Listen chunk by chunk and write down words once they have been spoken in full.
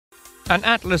An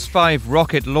Atlas V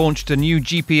rocket launched a new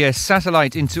GPS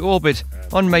satellite into orbit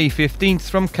on May 15th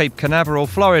from Cape Canaveral,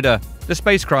 Florida. The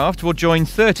spacecraft will join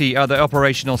 30 other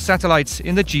operational satellites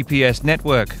in the GPS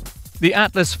network. The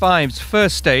Atlas V's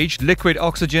first stage liquid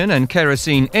oxygen and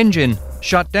kerosene engine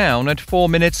shut down at 4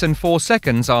 minutes and 4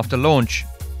 seconds after launch.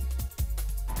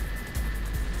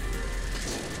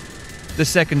 The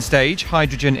second stage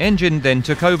hydrogen engine then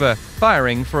took over,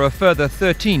 firing for a further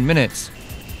 13 minutes.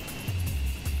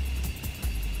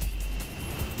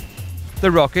 The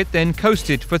rocket then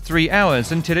coasted for 3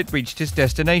 hours until it reached its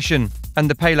destination, and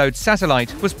the payload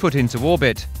satellite was put into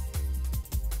orbit.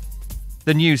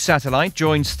 The new satellite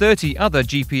joins 30 other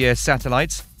GPS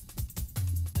satellites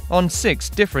on 6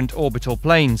 different orbital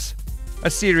planes. A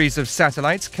series of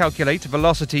satellites calculate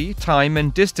velocity, time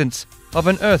and distance of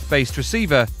an Earth-based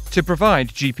receiver to provide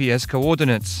GPS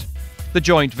coordinates. The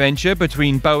joint venture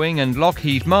between Boeing and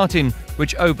Lockheed Martin,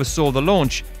 which oversaw the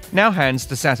launch, now hands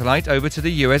the satellite over to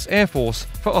the US Air Force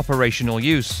for operational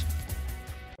use.